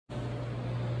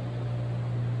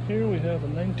Here we have a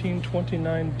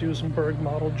 1929 Duesenberg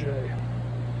Model J.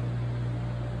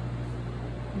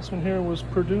 This one here was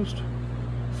produced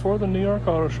for the New York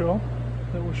Auto Show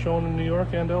that was shown in New York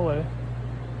and LA.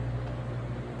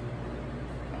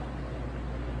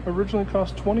 Originally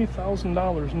cost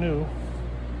 $20,000 new.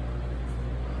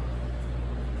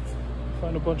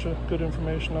 Find a bunch of good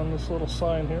information on this little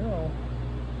sign here.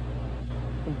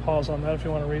 You can pause on that if you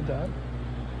want to read that.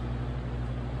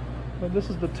 But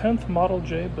this is the 10th Model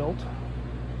J built.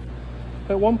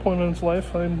 At one point in its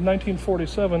life, in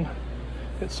 1947,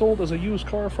 it sold as a used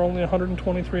car for only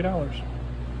 $123.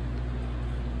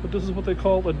 But this is what they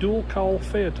call a dual cowl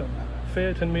phaeton.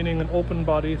 Phaeton meaning an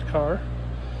open-bodied car,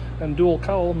 and dual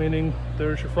cowl meaning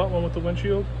there's your front one with the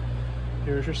windshield,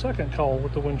 here's your second cowl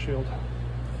with the windshield.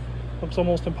 It's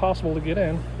almost impossible to get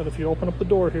in, but if you open up the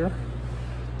door here,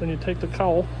 then you take the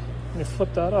cowl and you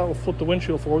flip that out, flip the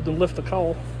windshield forward, then lift the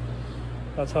cowl.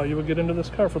 That's how you would get into this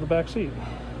car for the back seat.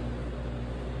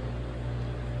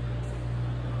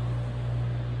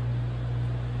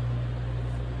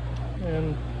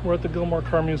 And we're at the Gilmore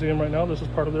Car Museum right now. This is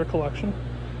part of their collection.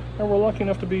 And we're lucky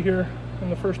enough to be here in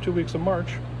the first 2 weeks of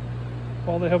March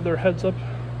while they have their hoods up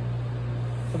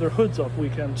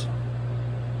weekends.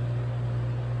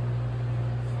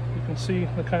 You can see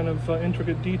the kind of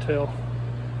intricate detail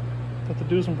that the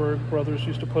Duesenberg brothers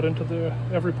used to put into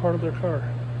every part of their car.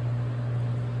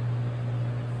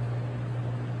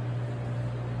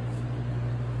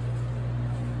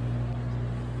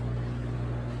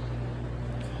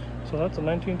 So that's a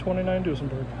 1929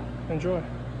 Duesenberg. Enjoy.